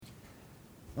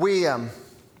We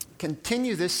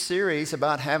continue this series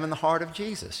about having the heart of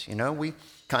Jesus. You know, we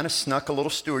kind of snuck a little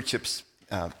stewardship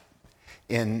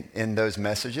in those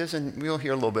messages, and we'll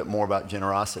hear a little bit more about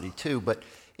generosity too. But,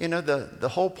 you know, the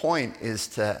whole point is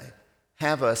to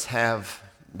have us have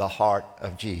the heart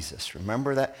of Jesus.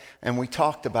 Remember that? And we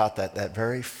talked about that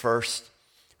very first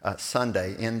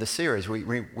Sunday in the series.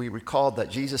 We recalled that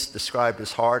Jesus described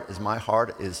his heart as, my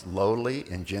heart is lowly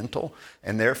and gentle,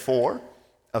 and therefore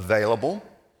available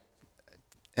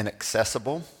and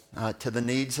accessible to the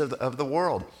needs of the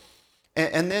world.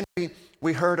 And then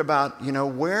we heard about, you know,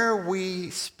 where we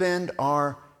spend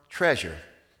our treasure,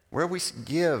 where we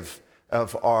give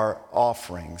of our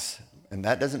offerings. And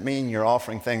that doesn't mean you're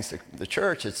offering things to the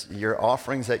church. It's your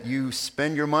offerings that you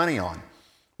spend your money on.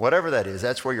 Whatever that is,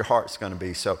 that's where your heart's going to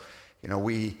be. So, you know,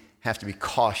 we have to be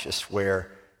cautious where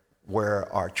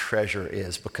our treasure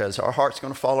is, because our heart's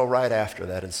going to follow right after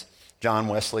that. As John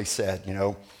Wesley said, you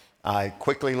know, I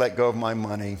quickly let go of my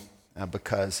money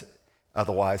because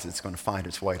otherwise it's going to find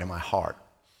its way to my heart.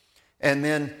 And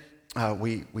then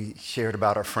we shared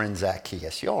about our friend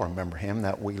Zacchaeus. You all remember him,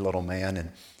 that wee little man,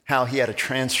 and how he had a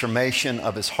transformation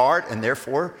of his heart, and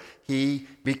therefore he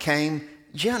became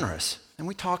generous. And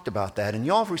we talked about that. And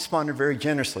y'all responded very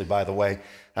generously, by the way,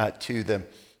 to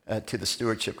the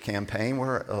stewardship campaign.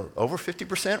 We're over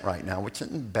 50% right now, which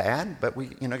isn't bad, but we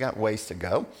got ways to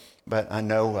go. But I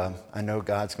know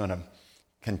God's going to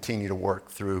continue to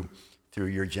work through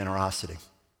your generosity.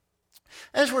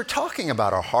 As we're talking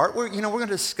about our heart, we're going to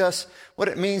discuss what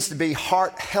it means to be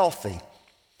heart healthy.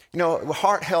 You know,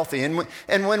 heart healthy.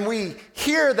 And when we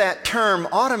hear that term,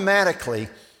 automatically,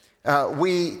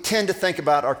 we tend to think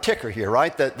about our ticker here,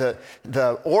 right?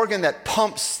 The organ that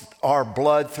pumps our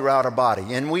blood throughout our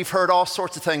body. And we've heard all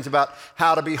sorts of things about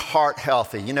how to be heart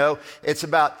healthy. You know, it's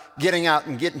about getting out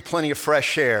and getting plenty of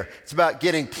fresh air. It's about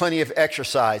getting plenty of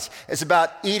exercise. It's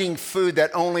about eating food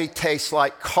that only tastes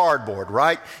like cardboard,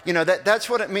 right? You know, that's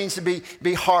what it means to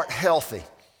be heart healthy.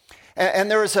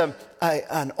 And there was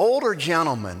an older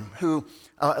gentleman who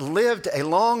lived a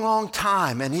long, long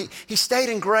time, and he stayed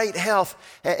in great health,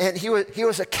 and he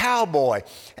was a cowboy,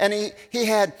 and he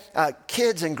had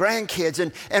kids and grandkids,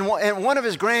 and one of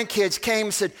his grandkids came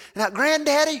and said, "Now,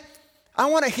 Granddaddy, I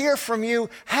want to hear from you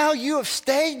how you have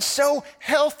stayed so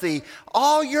healthy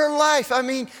all your life. I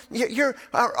mean, you're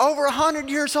over 100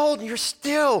 years old, and you're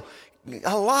still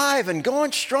alive and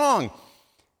going strong."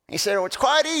 He said, "Oh, it's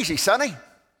quite easy, Sonny.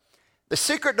 The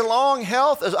secret to long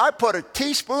health is I put a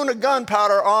teaspoon of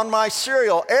gunpowder on my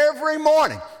cereal every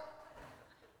morning.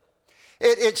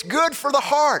 It's good for the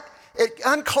heart. It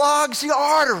unclogs the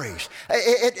arteries.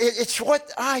 It's what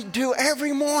I do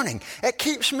every morning. It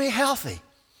keeps me healthy."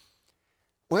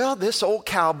 Well, this old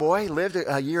cowboy lived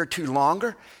a year or two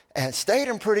longer and stayed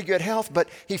in pretty good health, but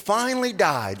he finally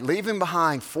died, leaving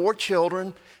behind 4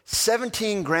 children,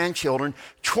 17 grandchildren,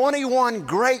 21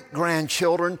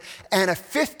 great-grandchildren, and a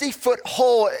 50-foot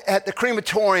hole at the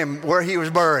crematorium where he was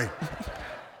buried.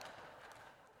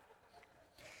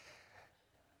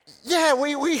 Yeah,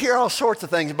 we hear all sorts of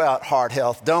things about heart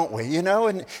health, don't we? You know,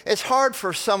 and it's hard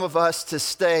for some of us to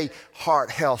stay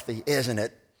heart healthy, isn't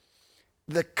it?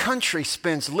 The country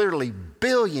spends literally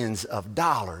billions of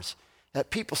dollars that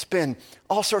people spend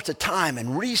all sorts of time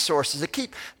and resources to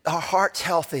keep our hearts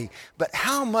healthy. But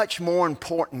how much more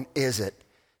important is it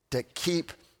to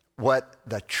keep what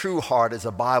the true heart, as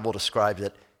the Bible describes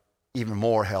it, even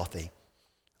more healthy?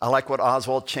 I like what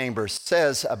Oswald Chambers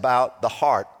says about the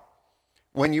heart.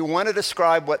 When you want to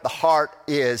describe what the heart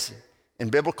is in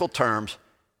biblical terms,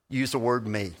 use the word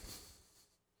me.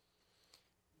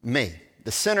 Me,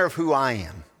 the center of who I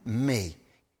am, me.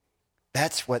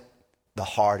 That's what the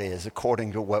heart is,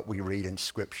 according to what we read in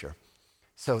Scripture.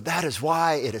 So that is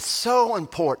why it is so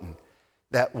important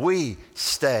that we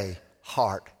stay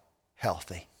heart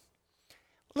healthy.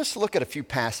 Let's look at a few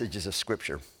passages of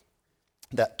Scripture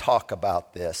that talk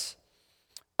about this.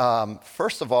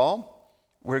 First of all,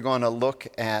 we're going to look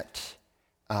at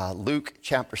Luke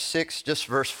chapter 6, just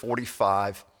verse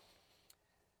 45.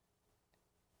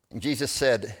 And Jesus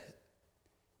said,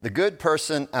 "The good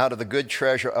person out of the good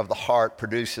treasure of the heart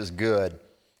produces good,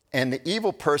 and the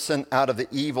evil person out of the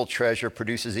evil treasure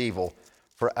produces evil.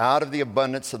 For out of the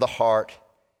abundance of the heart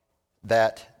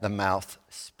that the mouth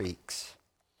speaks."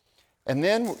 And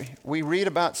then we read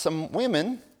about some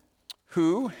women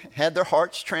who had their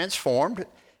hearts transformed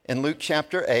in Luke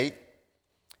chapter 8.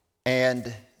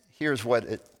 And here's what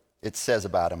it says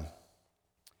about them.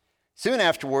 Soon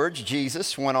afterwards,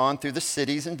 Jesus went on through the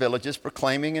cities and villages,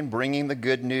 proclaiming and bringing the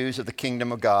good news of the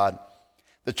kingdom of God.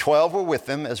 The 12 were with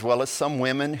him, as well as some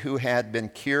women who had been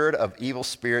cured of evil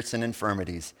spirits and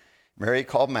infirmities. Mary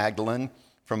called Magdalene,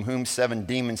 from whom 7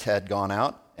 demons had gone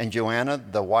out, and Joanna,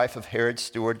 the wife of Herod's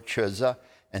steward Chuza,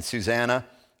 and Susanna,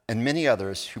 and many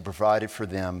others who provided for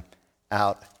them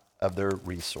out of their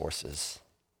resources.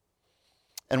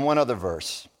 And one other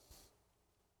verse.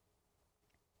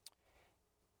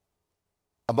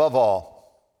 Above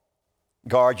all,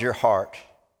 guard your heart,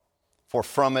 for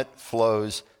from it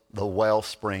flows the well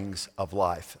springs of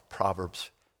life.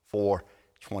 Proverbs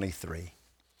 4:23.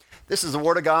 This is the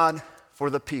word of God for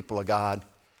the people of God.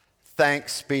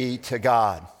 Thanks be to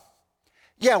God.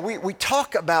 Yeah, we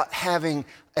talk about having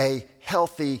a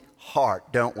healthy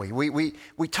heart, don't we?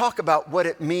 We talk about what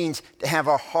it means to have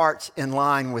our hearts in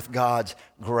line with God's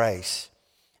grace.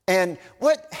 And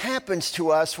what happens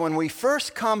to us when we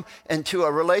first come into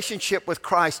a relationship with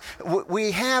Christ,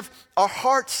 we have our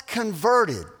hearts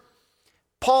converted.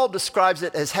 Paul describes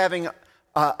it as having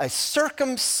a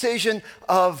circumcision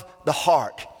of the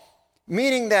heart,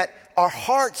 meaning that our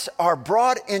hearts are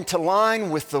brought into line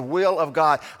with the will of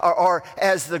God. Or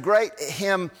as the great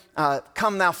hymn,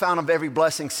 Come Thou Fount of Every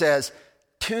Blessing says,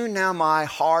 tune now my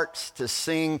hearts to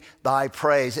sing thy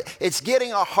praise. It's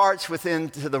getting our hearts within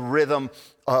to the rhythm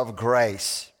of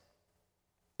grace.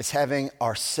 It's having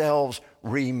ourselves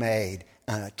remade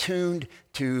and attuned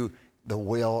to the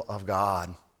will of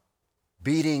God,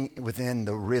 beating within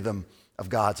the rhythm of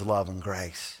God's love and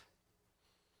grace.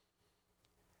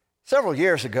 Several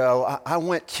years ago, I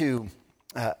went to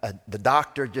the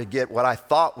doctor to get what I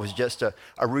thought was just a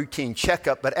routine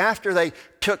checkup. But after they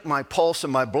took my pulse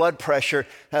and my blood pressure,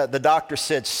 the doctor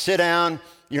said, sit down,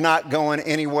 you're not going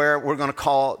anywhere. We're going to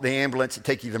call the ambulance and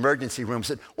take you to the emergency room. I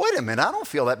said, wait a minute, I don't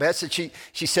feel that bad. So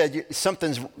she said,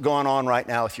 something's going on right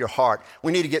now with your heart.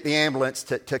 We need to get the ambulance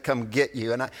to come get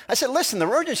you. And I said, listen, the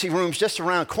emergency room's just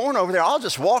around the corner over there. I'll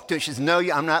just walk to it. She said, no,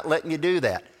 I'm not letting you do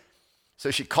that. So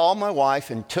she called my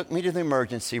wife and took me to the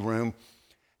emergency room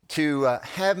to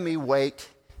have me wait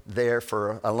there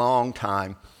for a long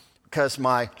time because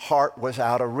my heart was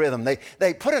out of rhythm.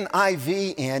 They put an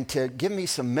IV in to give me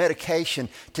some medication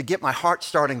to get my heart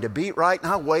starting to beat right,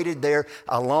 and I waited there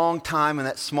a long time in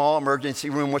that small emergency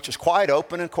room, which was quite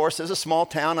open. Of course, it's a small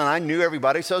town, and I knew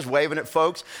everybody, so I was waving at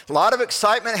folks. A lot of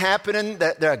excitement happening.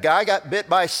 The guy got bit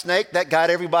by a snake. That got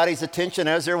everybody's attention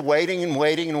as they're waiting and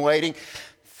waiting and waiting.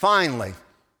 Finally,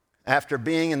 after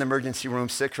being in the emergency room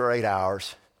 6 or 8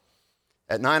 hours,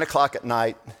 at 9 o'clock at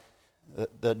night,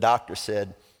 the doctor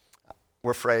said,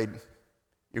 we're afraid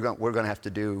we're going to have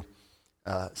to do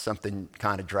something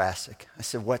kind of drastic. I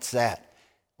said, what's that?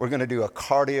 We're going to do a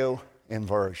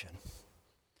cardioversion.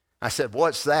 I said,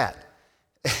 what's that?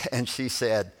 And she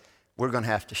said, we're going to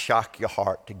have to shock your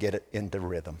heart to get it into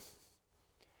rhythm.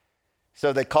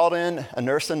 So they called in a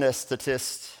nurse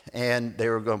anesthetist, and they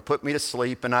were going to put me to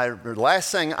sleep. And the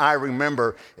last thing I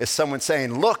remember is someone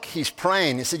saying, look, he's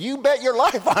praying. He said, you bet your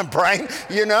life I'm praying,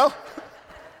 you know.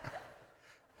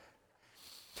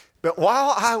 But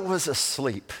while I was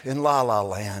asleep in La La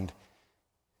Land,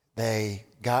 they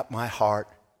got my heart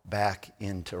back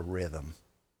into rhythm,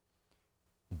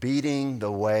 beating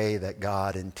the way that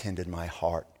God intended my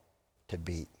heart to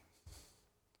beat.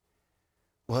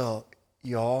 Well,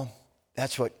 y'all,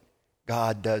 that's what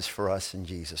God does for us in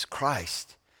Jesus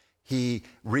Christ. He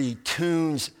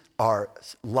retunes our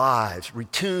lives,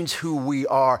 retunes who we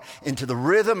are into the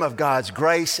rhythm of God's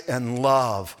grace and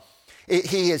love.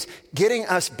 He is getting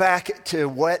us back to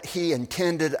what he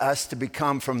intended us to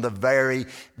become from the very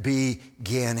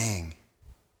beginning.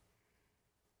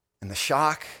 And the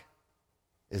shock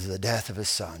is the death of his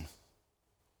son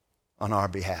on our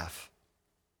behalf.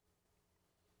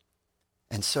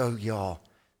 And so, y'all,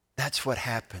 that's what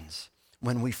happens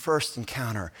when we first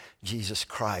encounter Jesus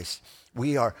Christ.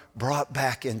 We are brought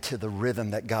back into the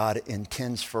rhythm that God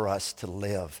intends for us to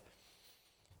live.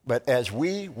 But as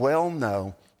we well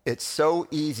know, it's so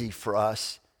easy for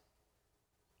us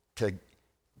to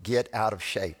get out of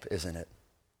shape, isn't it?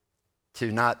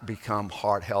 To not become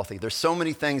heart healthy. There's so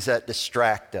many things that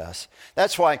distract us.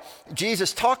 That's why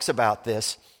Jesus talks about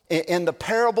this in the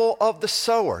parable of the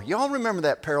sower. Y'all remember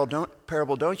that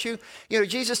parable, don't you? You know,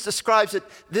 Jesus describes it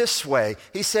this way.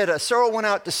 He said, a sower went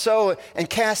out to sow and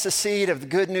cast the seed of the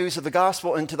good news of the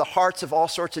gospel into the hearts of all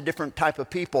sorts of different type of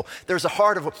people. There's a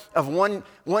heart of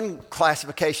one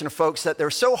classification of folks that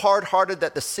they're so hard-hearted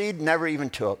that the seed never even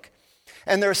took.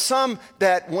 And there are some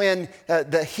that when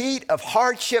the heat of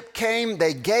hardship came,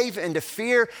 they gave into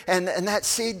fear, and that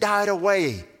seed died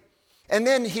away. And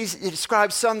then he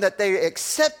describes some that they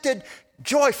accepted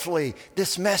joyfully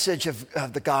this message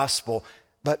of the gospel.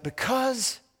 But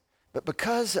because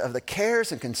of the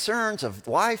cares and concerns of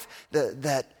life,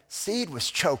 that seed was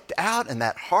choked out and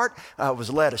that heart was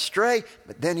led astray.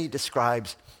 But then he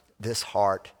describes this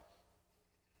heart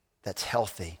that's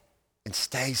healthy and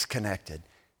stays connected,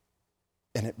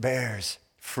 and it bears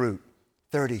fruit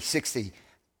 30, 60,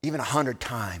 even 100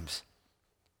 times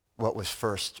what was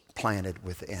first planted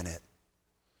within it.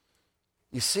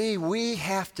 You see, we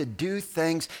have to do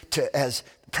things to, as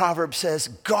the proverb says,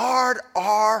 guard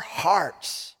our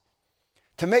hearts,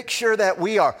 to make sure that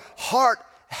we are heart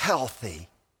healthy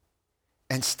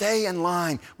and stay in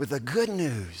line with the good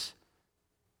news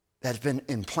that's been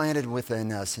implanted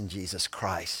within us in Jesus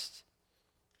Christ.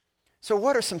 So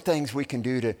what are some things we can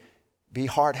do to be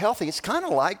heart healthy? It's kind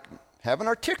of like having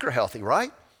our ticker healthy,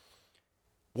 right?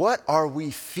 What are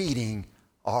we feeding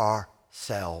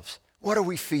ourselves? What are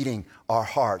we feeding our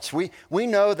hearts? We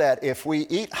know that if we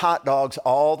eat hot dogs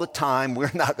all the time,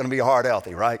 we're not going to be heart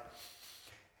healthy, right?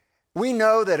 We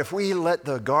know that if we let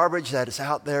the garbage that is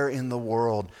out there in the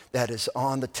world, that is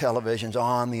on the televisions,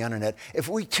 on the internet, if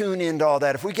we tune into all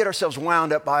that, if we get ourselves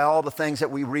wound up by all the things that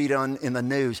we read in the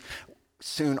news,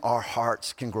 soon our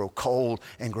hearts can grow cold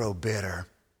and grow bitter.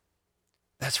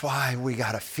 That's why we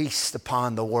got to feast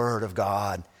upon the Word of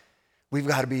God. We've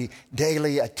got to be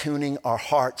daily attuning our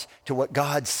hearts to what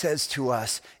God says to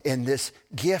us in this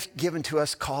gift given to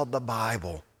us called the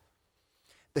Bible.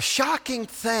 The shocking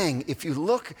thing, if you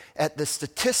look at the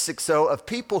statistics, though, of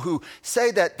people who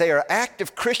say that they are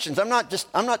active Christians, I'm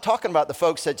not talking about the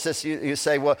folks that just you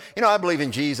say, well, I believe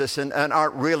in Jesus and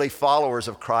aren't really followers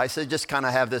of Christ. They just kind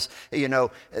of have this,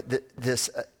 this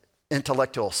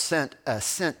intellectual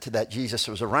assent to that Jesus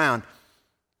was around.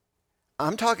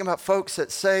 I'm talking about folks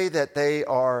that say that they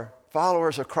are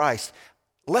followers of Christ.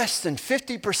 Less than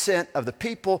 50% of the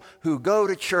people who go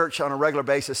to church on a regular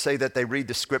basis say that they read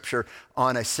the Scripture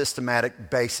on a systematic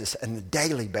basis and a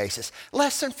daily basis.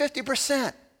 Less than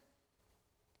 50%.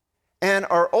 And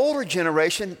our older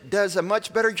generation does a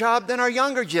much better job than our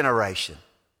younger generation.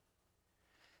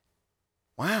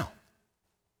 Wow.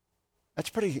 That's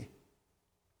pretty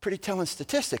telling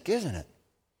statistic, isn't it?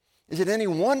 Is it any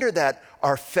wonder that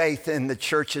our faith in the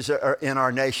churches in our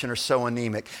nation are so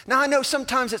anemic? Now, I know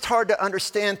sometimes it's hard to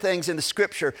understand things in the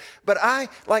Scripture, but I,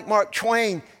 like Mark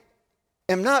Twain,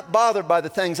 am not bothered by the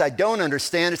things I don't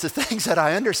understand. It's the things that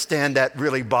I understand that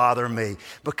really bother me,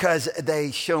 because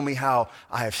they show me how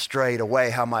I have strayed away,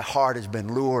 how my heart has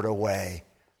been lured away.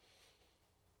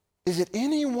 Is it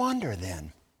any wonder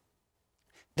then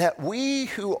that we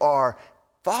who are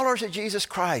followers of Jesus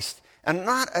Christ and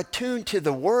not attuned to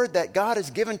the word that God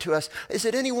has given to us, is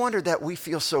it any wonder that we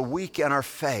feel so weak in our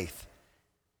faith?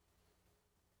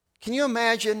 Can you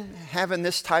imagine having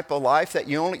this type of life that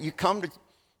you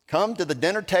come to the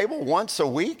dinner table once a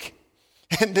week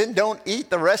and then don't eat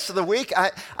the rest of the week?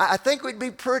 I think we'd be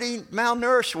pretty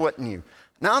malnourished, wouldn't you?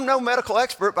 Now, I'm no medical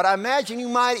expert, but I imagine you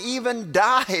might even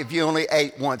die if you only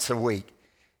ate once a week.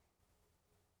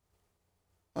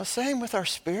 Well, same with our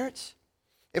spirits.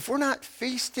 If we're not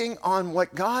feasting on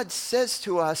what God says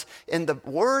to us in the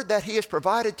word that he has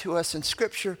provided to us in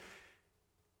Scripture,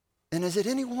 then is it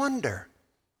any wonder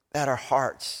that our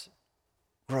hearts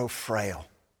grow frail?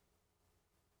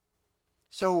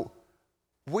 So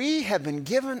we have been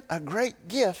given a great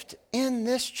gift in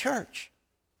this church.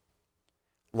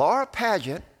 Laura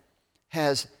Paget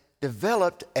has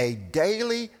developed a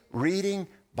daily reading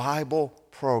Bible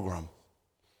program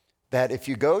that if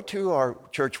you go to our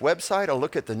church website or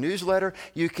look at the newsletter,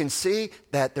 you can see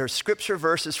that there's scripture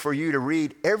verses for you to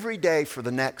read every day for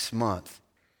the next month.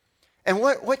 And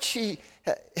what she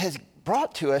has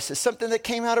brought to us is something that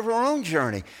came out of her own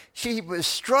journey. She was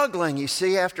struggling, you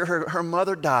see, after her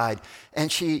mother died, and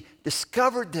she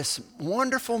discovered this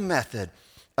wonderful method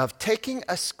of taking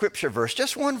a scripture verse,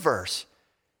 just one verse,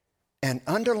 and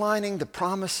underlining the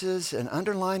promises and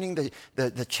underlining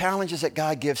the challenges that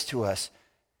God gives to us.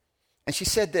 And she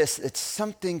said this, it's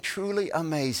something truly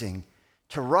amazing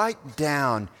to write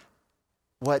down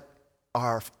what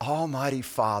our Almighty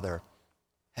Father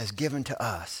has given to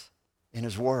us in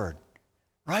his word.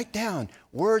 Write down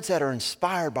words that are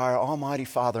inspired by our Almighty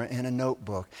Father in a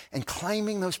notebook and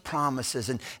claiming those promises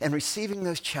and receiving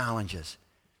those challenges.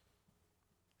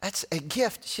 That's a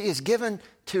gift she has given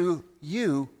to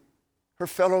you, her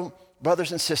fellow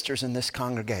brothers and sisters in this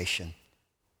congregation.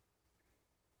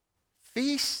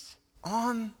 Feast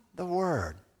on the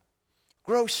word.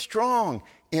 Grow strong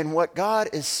in what God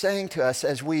is saying to us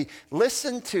as we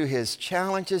listen to his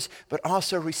challenges, but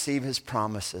also receive his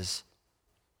promises.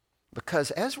 Because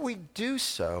as we do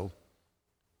so,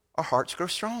 our hearts grow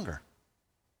stronger.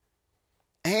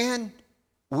 And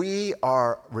we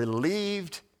are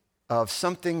relieved of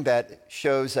something that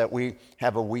shows that we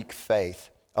have a weak faith,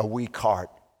 a weak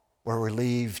heart. We're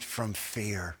relieved from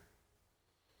fear.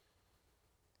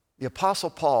 The Apostle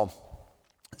Paul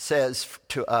says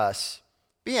to us,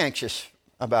 do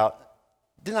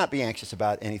not be anxious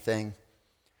about anything,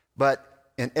 but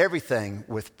in everything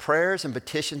with prayers and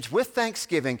petitions, with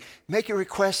thanksgiving, make your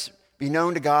requests be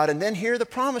known to God, and then hear the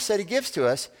promise that he gives to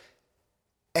us,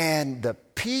 and the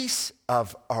peace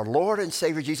of our Lord and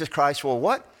Savior Jesus Christ will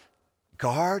what?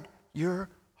 Guard your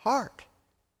heart.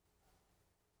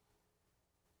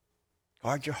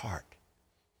 Guard your heart.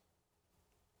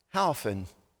 How often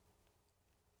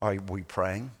are we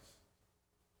praying?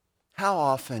 How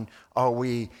often are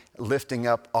we lifting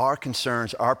up our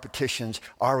concerns, our petitions,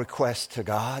 our requests to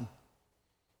God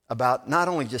about not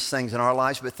only just things in our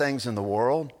lives, but things in the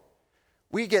world?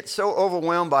 We get so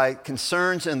overwhelmed by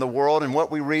concerns in the world and what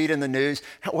we read in the news.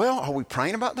 Well, are we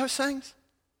praying about those things?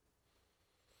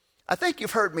 I think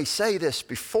you've heard me say this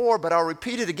before, but I'll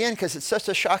repeat it again because it's such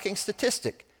a shocking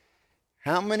statistic.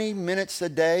 How many minutes a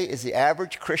day is the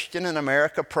average Christian in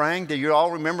America praying? Do you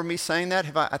all remember me saying that?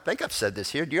 I think I've said this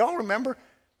here. Do you all remember?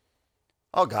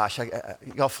 Oh gosh,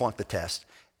 y'all flunked the test.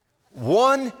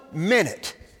 1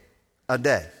 minute a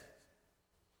day.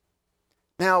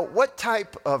 Now, what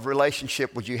type of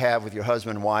relationship would you have with your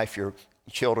husband and wife, your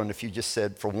children, if you just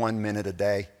said for 1 minute a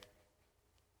day,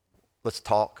 let's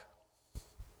talk?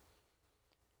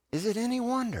 Is it any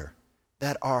wonder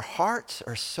that our hearts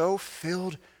are so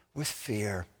filled with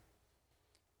fear?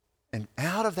 And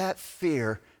out of that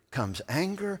fear comes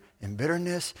anger and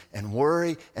bitterness and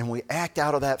worry, and we act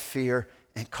out of that fear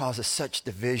and causes such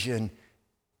division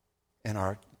in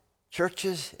our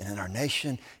churches and in our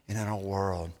nation and in our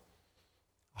world.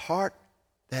 A heart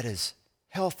that is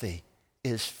healthy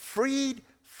is freed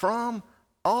from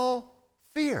all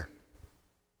fear.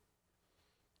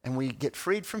 And we get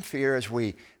freed from fear as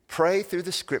we pray through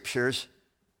the scriptures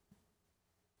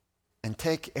and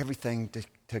take everything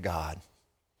to God.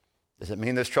 Does it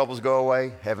mean those troubles go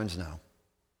away? Heavens no.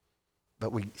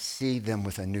 But we see them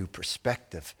with a new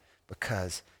perspective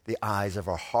because the eyes of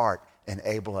our heart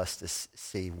enable us to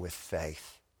see with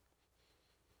faith.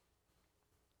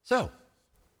 So,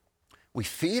 we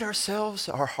feed ourselves,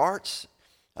 our hearts,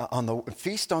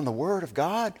 feast on the Word of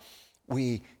God.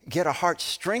 We get our hearts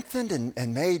strengthened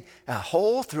and made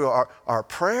whole through our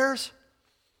prayers.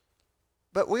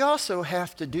 But we also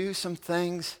have to do some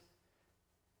things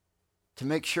to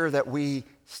make sure that we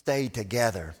stay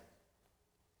together.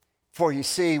 For you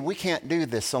see, we can't do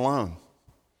this alone.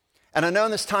 And I know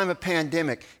in this time of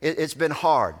pandemic, it's been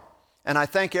hard. And I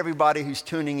thank everybody who's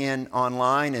tuning in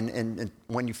online. And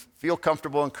when you feel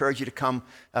comfortable, I encourage you to come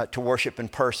to worship in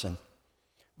person.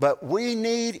 But we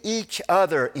need each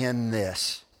other in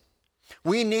this.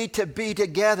 We need to be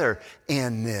together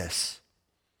in this.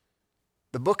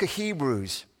 The book of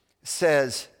Hebrews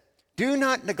says, do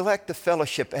not neglect the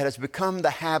fellowship that has become the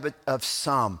habit of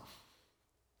some,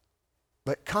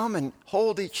 but come and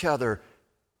hold each other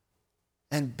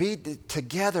and be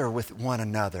together with one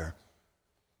another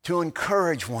to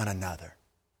encourage one another.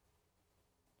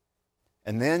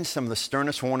 And then some of the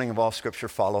sternest warning of all Scripture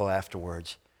follow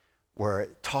afterwards, where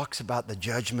it talks about the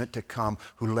judgment to come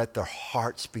who let their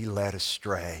hearts be led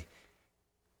astray.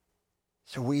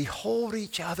 So we hold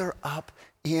each other up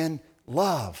in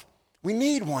love. We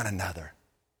need one another.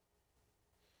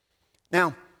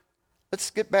 Now, let's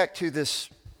get back to this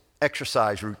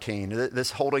exercise routine,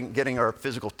 this getting our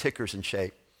physical tickers in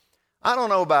shape. I don't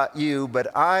know about you,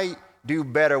 but I do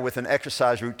better with an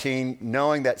exercise routine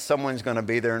knowing that someone's going to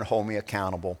be there and hold me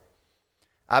accountable.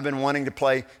 I've been wanting to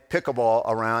play pickleball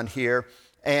around here,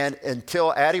 and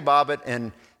until Addie Bobbitt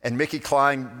and Mickey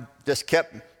Klein just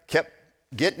kept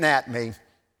getting at me,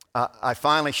 I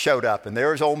finally showed up, and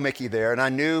there was old Mickey there, and I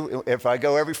knew if I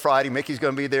go every Friday, Mickey's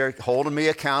going to be there holding me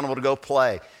accountable to go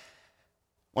play.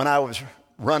 When I was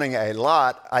running a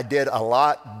lot, I did a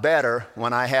lot better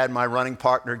when I had my running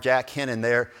partner, Jack Hennon,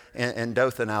 there in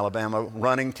Dothan, Alabama,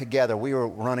 running together. We were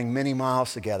running many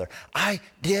miles together. I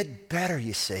did better,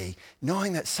 you see,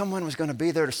 knowing that someone was going to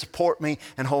be there to support me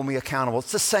and hold me accountable.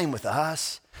 It's the same with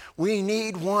us. We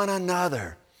need one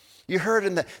another. You heard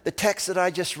in the text that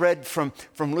I just read from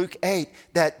Luke 8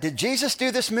 that did Jesus do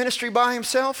this ministry by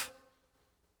himself?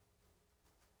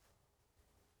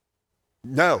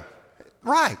 No.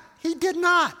 Right. He did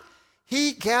not.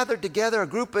 He gathered together a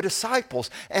group of disciples,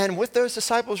 and with those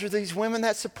disciples were these women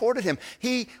that supported him.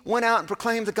 He went out and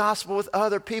proclaimed the gospel with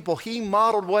other people. He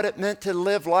modeled what it meant to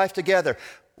live life together.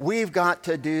 We've got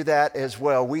to do that as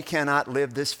well. We cannot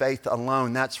live this faith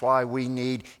alone. That's why we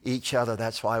need each other.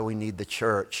 That's why we need the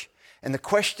church. And the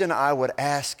question I would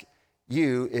ask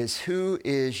you is, who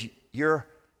is your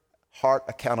heart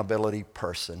accountability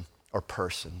person? or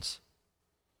persons?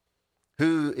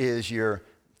 Who is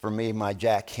for me, my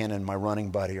Jack Hennon, my running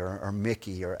buddy, or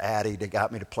Mickey or Addie that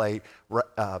got me to play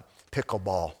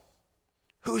pickleball?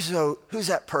 Who's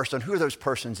that person? Who are those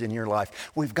persons in your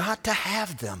life? We've got to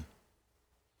have them.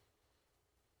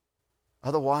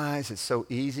 Otherwise, it's so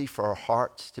easy for our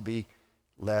hearts to be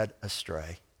led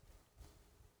astray.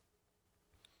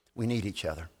 We need each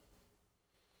other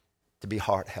to be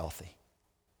heart healthy.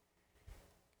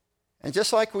 And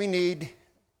just like we need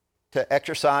to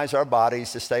exercise our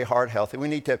bodies to stay heart healthy, we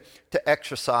need to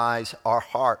exercise our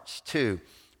hearts too.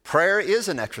 Prayer is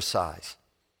an exercise.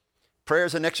 Prayer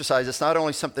is an exercise. It's not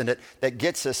only something that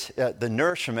gets us the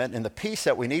nourishment and the peace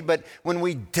that we need, but when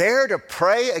we dare to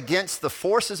pray against the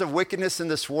forces of wickedness in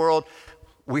this world,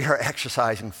 we are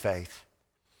exercising faith.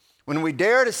 When we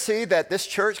dare to see that this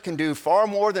church can do far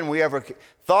more than we ever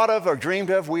thought of or dreamed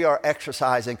of, we are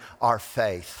exercising our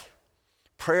faith.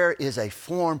 Prayer is a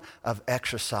form of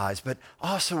exercise, but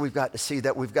also we've got to see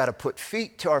that we've got to put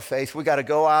feet to our faith. We've got to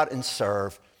go out and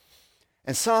serve.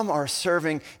 And some are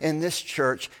serving in this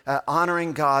church,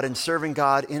 honoring God and serving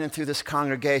God in and through this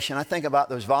congregation. I think about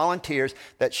those volunteers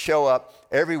that show up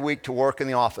every week to work in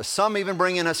the office. Some even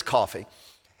bring in us coffee.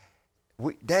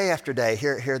 Day after day,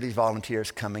 here are these volunteers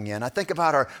coming in. I think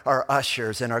about our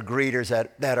ushers and our greeters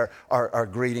that are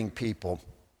greeting people.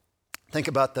 Think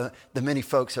about the many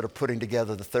folks that are putting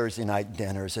together the Thursday night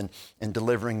dinners and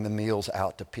delivering the meals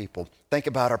out to people. Think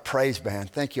about our praise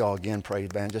band. Thank you all again, praise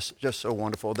band. Just so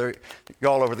wonderful. You're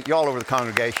all over the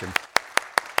congregation.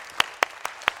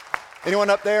 Anyone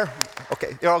up there?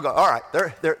 Okay, they're all go. All right,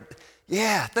 they're.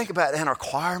 Yeah, think about it. And our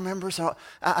choir members.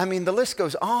 I mean, the list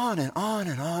goes on and on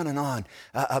and on and on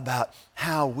about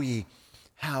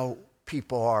how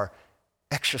people are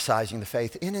exercising the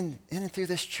faith in and through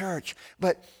this church.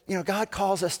 But, God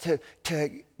calls us to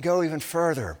go even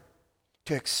further,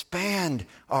 to expand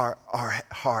our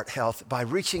heart health by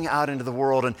reaching out into the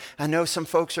world. And I know some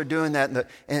folks are doing that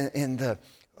in the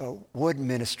wood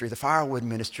ministry, the firewood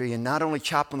ministry, and not only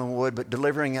chopping the wood, but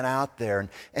delivering it out there.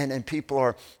 And people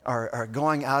are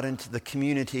going out into the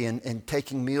community and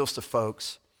taking meals to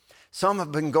folks. Some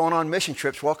have been going on mission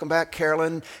trips. Welcome back,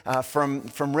 Carolyn,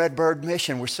 from Redbird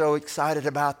Mission. We're so excited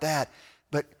about that.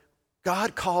 But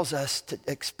God calls us to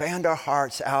expand our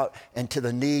hearts out into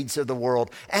the needs of the world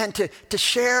and to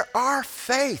share our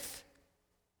faith.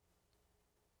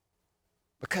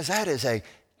 Because that is a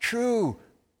true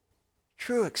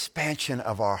expansion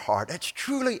of our heart. That's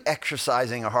truly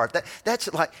exercising our heart.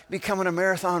 That's like becoming a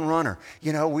marathon runner.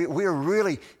 We're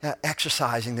really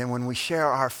exercising then when we share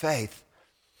our faith.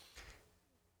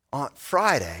 On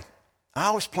Friday,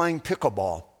 I was playing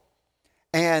pickleball,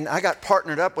 and I got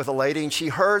partnered up with a lady, and she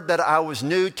heard that I was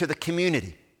new to the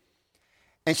community.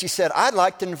 And she said, "I'd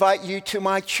like to invite you to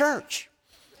my church."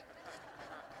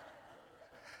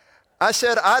 I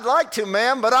said, "I'd like to,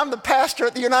 ma'am, but I'm the pastor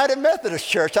at the United Methodist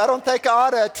Church. I don't think I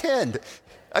ought to attend.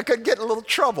 I could get in a little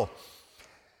trouble."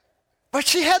 But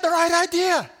she had the right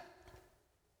idea.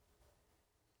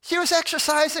 She was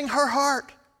exercising her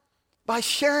heart by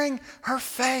sharing her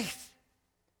faith.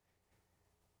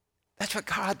 That's what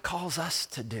God calls us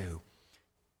to do,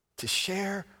 to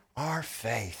share our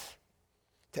faith,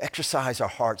 to exercise our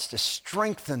hearts, to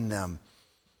strengthen them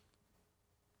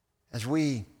as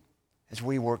we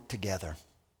work together.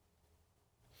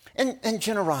 And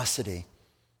generosity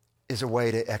is a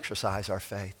way to exercise our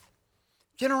faith.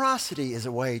 Generosity is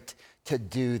a way to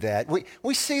do that.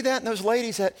 We see that in those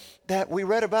ladies that we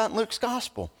read about in Luke's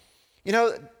gospel.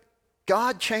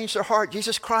 God changed their heart.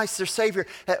 Jesus Christ, their Savior,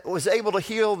 was able to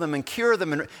heal them and cure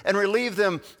them and relieve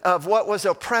them of what was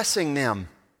oppressing them.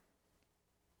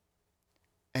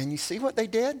 And you see what they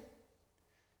did?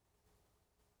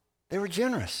 They were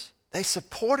generous. They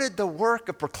supported the work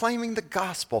of proclaiming the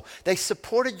gospel. They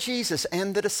supported Jesus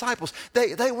and the disciples.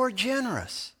 They were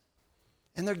generous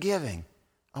in their giving,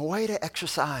 a way to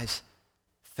exercise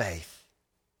faith.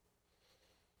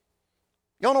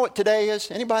 Y'all know what today is?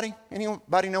 Anybody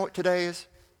know what today is?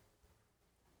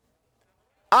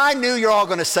 I knew you're all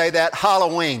going to say that,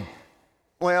 Halloween.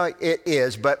 Well, it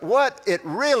is, but what it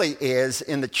really is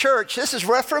in the church, this is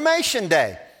Reformation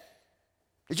Day.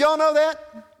 Did y'all know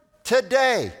that?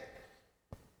 Today,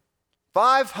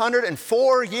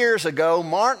 504 years ago,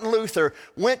 Martin Luther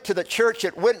went to the church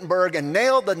at Wittenberg and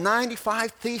nailed the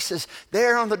 95 Theses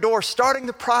there on the door, starting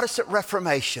the Protestant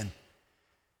Reformation.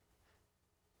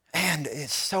 And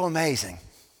it's so amazing,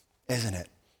 isn't it,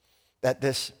 that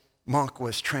this monk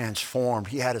was transformed.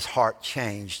 He had his heart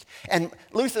changed. And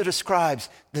Luther describes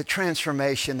the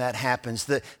transformation that happens,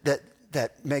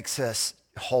 that makes us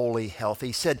wholly healthy.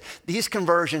 He said, these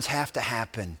conversions have to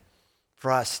happen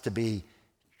for us to be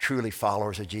truly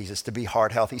followers of Jesus, to be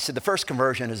heart healthy. He said the first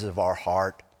conversion is of our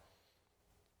heart,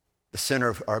 the center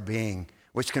of our being,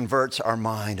 which converts our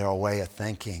mind, our way of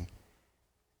thinking.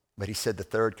 But he said the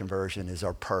third conversion is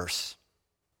our purse,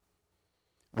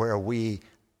 where we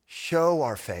show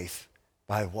our faith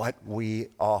by what we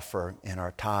offer in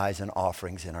our tithes and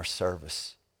offerings in our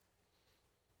service.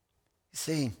 You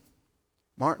see,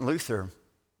 Martin Luther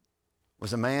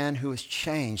was a man who was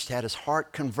changed, had his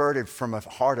heart converted from a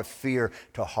heart of fear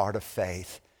to a heart of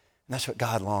faith. And that's what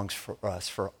God longs for us,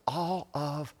 for all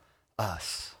of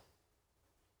us,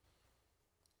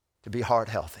 to be heart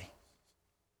healthy.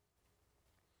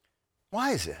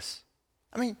 Why is this?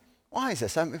 Why is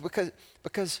this?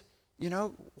 Because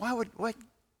why would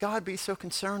God be so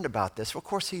concerned about this? Well, of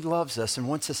course, he loves us and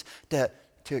wants us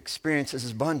to experience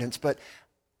his abundance, but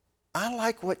I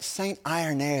like what St.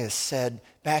 Irenaeus said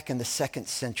back in the 2nd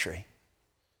century.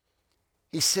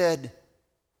 He said,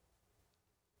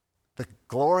 the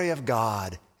glory of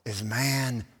God is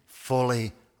man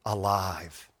fully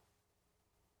alive.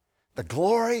 The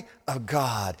glory of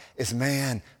God is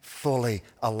man fully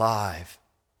alive.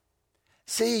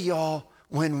 See, y'all,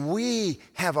 when we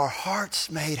have our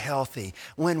hearts made healthy,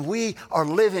 when we are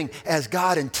living as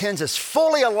God intends us,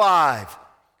 fully alive,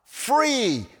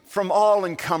 free from all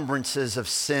encumbrances of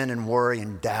sin and worry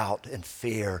and doubt and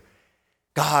fear,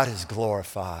 God is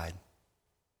glorified.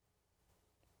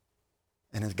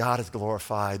 And as God is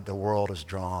glorified, the world is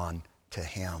drawn to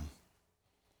him.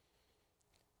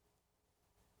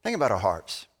 Think about our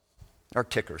hearts, our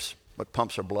tickers, what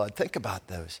pumps our blood. Think about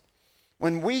those.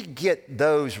 When we get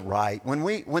those right,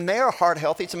 when they are heart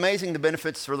healthy, it's amazing the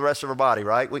benefits for the rest of our body,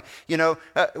 right?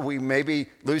 We may be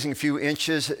losing a few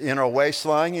inches in our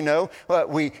waistline,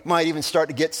 we might even start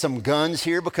to get some guns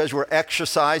here because we're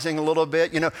exercising a little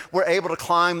bit. We're able to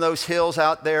climb those hills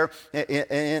out there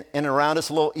and around us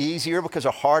a little easier because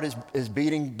our heart is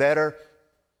beating better.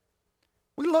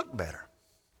 We look better.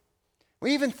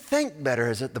 We even think better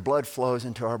as the blood flows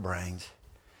into our brains.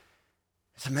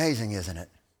 It's amazing, isn't it?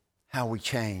 How we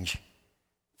change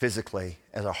physically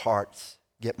as our hearts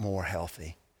get more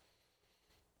healthy.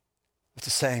 It's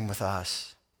the same with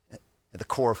us at the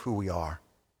core of who we are.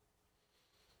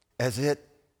 As it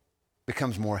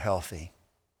becomes more healthy,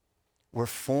 we're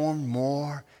formed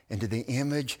more into the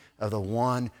image of the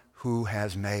one who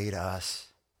has made us.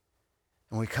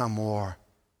 And we become more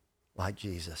like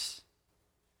Jesus,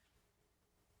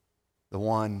 the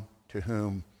one to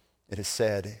whom it is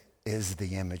said is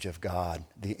the image of God,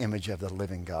 the image of the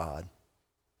living God.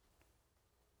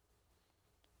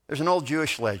 There's an old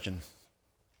Jewish legend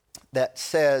that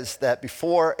says that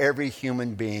before every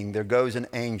human being there goes an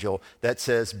angel that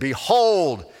says,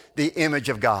 "Behold the image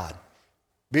of God.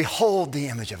 Behold the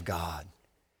image of God.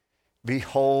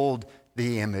 Behold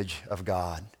the image of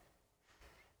God."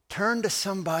 Turn to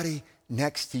somebody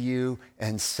next to you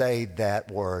and say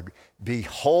that word.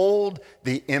 Behold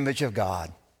the image of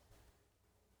God.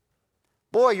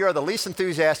 Boy, you're the least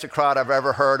enthusiastic crowd I've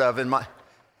ever heard of in my...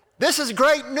 This is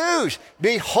great news.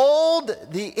 Behold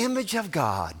the image of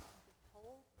God.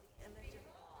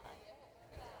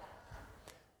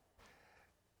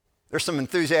 There's some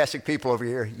enthusiastic people over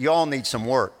here. You all need some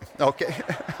work, okay?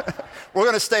 We're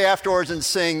going to stay afterwards and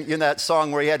sing that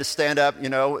song where you had to stand up,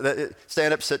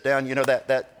 stand up, sit down,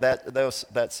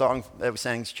 that song that we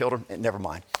sang as children. Never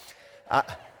mind.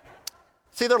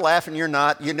 See, they're laughing, you're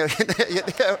not,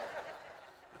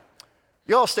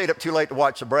 You all stayed up too late to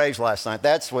watch the Braves last night.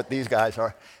 That's what these guys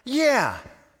are. Yeah.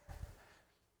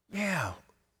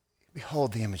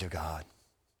 Behold the image of God.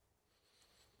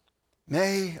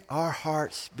 May our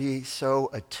hearts be so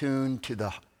attuned to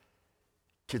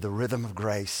the rhythm of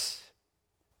grace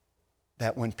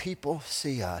that when people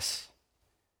see us,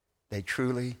 they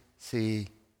truly see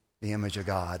the image of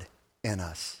God in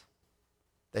us.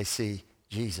 They see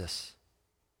Jesus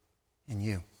in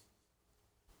you.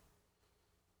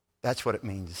 That's what it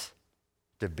means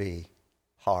to be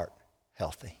heart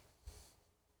healthy.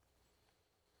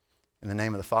 In the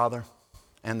name of the Father,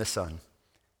 and the Son,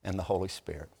 and the Holy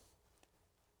Spirit.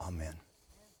 Amen.